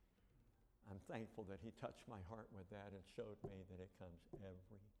 I'm thankful that he touched my heart with that and showed me that it comes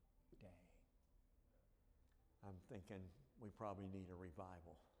every day. I'm thinking we probably need a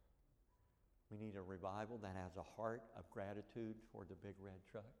revival. We need a revival that has a heart of gratitude toward the big red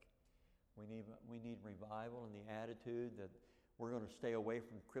truck. We need revival in the attitude that we're going to stay away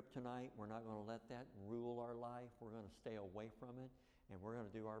from kryptonite. We're not going to let that rule our life. We're going to stay away from it, and we're going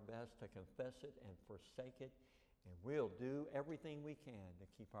to do our best to confess it and forsake it, and we'll do everything we can to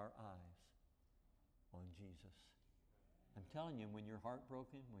keep our eyes on Jesus. I'm telling you, when you're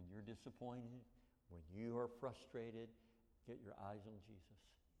heartbroken, when you're disappointed, when you are frustrated, get your eyes on Jesus.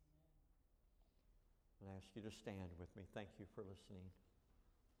 I ask you to stand with me. Thank you for listening.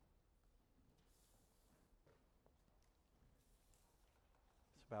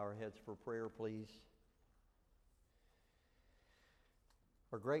 Let's bow our heads for prayer, please.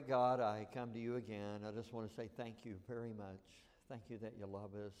 Our great God, I come to you again. I just want to say thank you very much. Thank you that you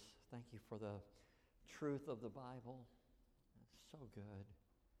love us. Thank you for the truth of the Bible. It's so good.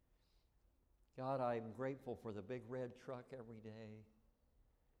 God, I'm grateful for the big red truck every day.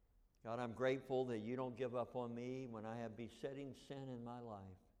 God, I'm grateful that you don't give up on me when I have besetting sin in my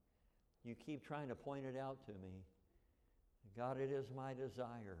life. You keep trying to point it out to me. God, it is my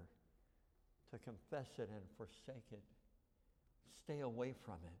desire to confess it and forsake it. Stay away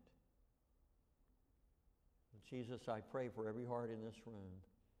from it. Jesus, I pray for every heart in this room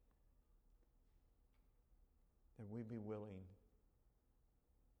that we be willing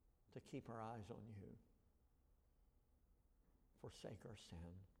to keep our eyes on you, forsake our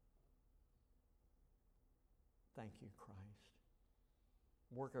sin. Thank you, Christ.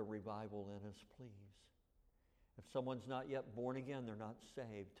 Work a revival in us, please. If someone's not yet born again, they're not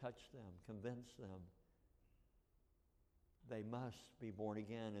saved, touch them, convince them. They must be born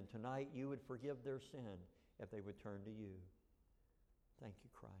again, and tonight you would forgive their sin if they would turn to you. Thank you,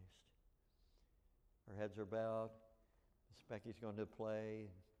 Christ. Our heads are bowed. Miss Becky's going to play.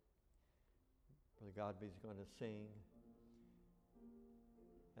 Brother Godby's going to sing.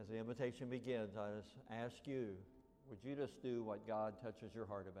 As the invitation begins, I just ask you, would you just do what God touches your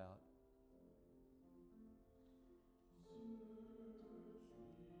heart about?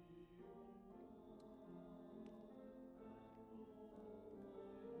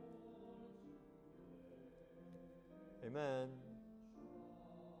 Amen.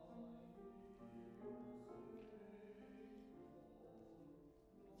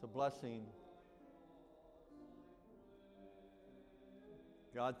 It's a blessing.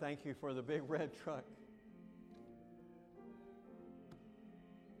 God, thank you for the big red truck.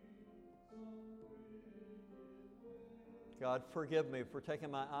 God, forgive me for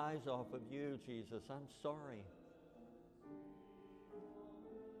taking my eyes off of you, Jesus. I'm sorry.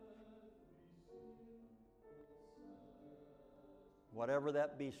 Whatever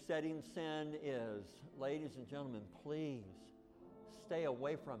that besetting sin is, ladies and gentlemen, please stay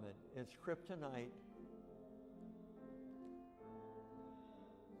away from it. It's kryptonite.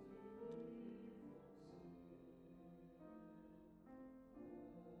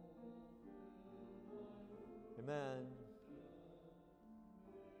 Amen.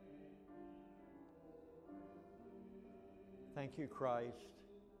 Thank you, Christ.